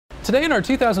Today in our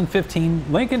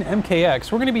 2015 Lincoln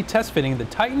MKX, we're going to be test fitting the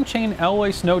Titan Chain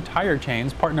Alloy Snow Tire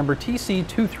Chains, part number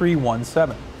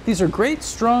TC2317. These are great,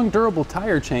 strong, durable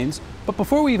tire chains, but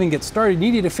before we even get started, you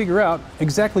need to figure out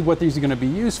exactly what these are going to be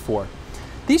used for.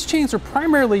 These chains are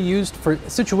primarily used for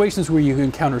situations where you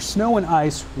encounter snow and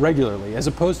ice regularly, as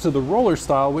opposed to the roller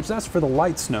style, which that's for the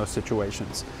light snow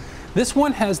situations. This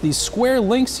one has these square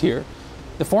links here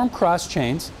that form cross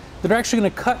chains that are actually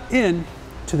going to cut in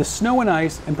to the snow and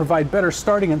ice and provide better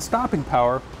starting and stopping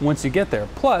power once you get there.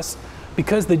 Plus,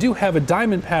 because they do have a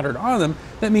diamond pattern on them,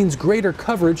 that means greater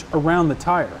coverage around the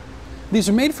tire. These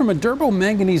are made from a durable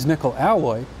manganese nickel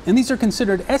alloy, and these are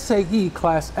considered SAE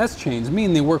Class S chains,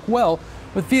 meaning they work well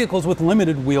with vehicles with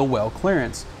limited wheel well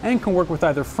clearance, and can work with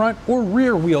either front or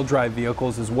rear wheel drive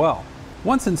vehicles as well.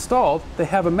 Once installed, they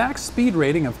have a max speed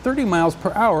rating of 30 miles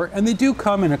per hour, and they do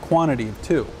come in a quantity of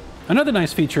 2. Another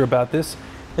nice feature about this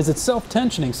is its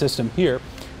self-tensioning system here,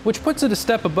 which puts it a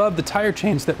step above the tire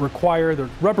chains that require the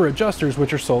rubber adjusters,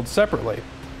 which are sold separately.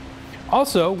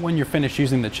 Also, when you're finished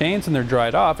using the chains and they're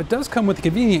dried off, it does come with a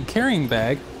convenient carrying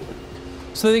bag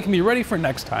so that they can be ready for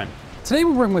next time. Today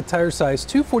we're working with tire size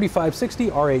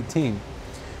 245/60 R18.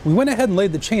 We went ahead and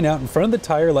laid the chain out in front of the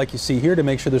tire like you see here to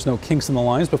make sure there's no kinks in the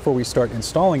lines before we start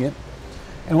installing it.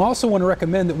 And we also want to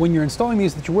recommend that when you're installing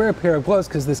these that you wear a pair of gloves,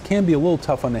 because this can be a little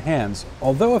tough on the hands.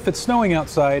 Although if it's snowing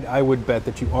outside, I would bet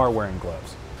that you are wearing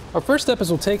gloves. Our first step is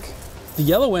we'll take the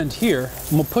yellow end here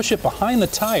and we'll push it behind the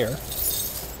tire,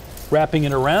 wrapping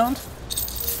it around,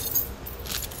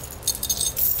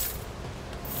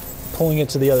 pulling it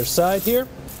to the other side here.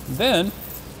 Then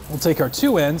we'll take our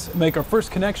two ends and make our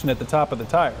first connection at the top of the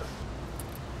tire.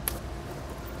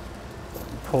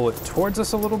 Pull it towards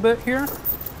us a little bit here.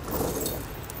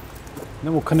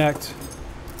 Then we'll connect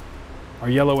our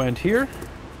yellow end here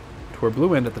to our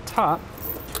blue end at the top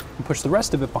and push the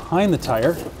rest of it behind the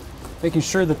tire, making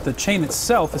sure that the chain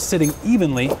itself is sitting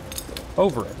evenly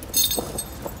over it.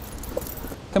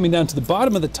 Coming down to the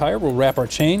bottom of the tire, we'll wrap our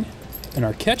chain in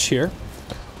our catch here,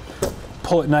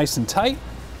 pull it nice and tight,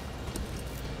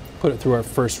 put it through our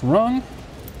first rung,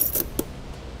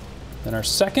 then our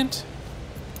second,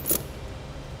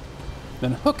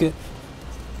 then hook it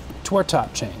to our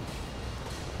top chain.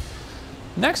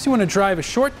 Next, you want to drive a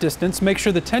short distance, make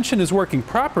sure the tension is working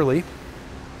properly,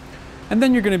 and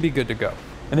then you're going to be good to go.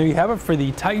 And there you have it for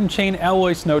the Titan Chain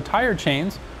Alloy Snow Tire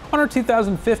Chains on our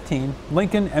 2015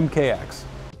 Lincoln MKX.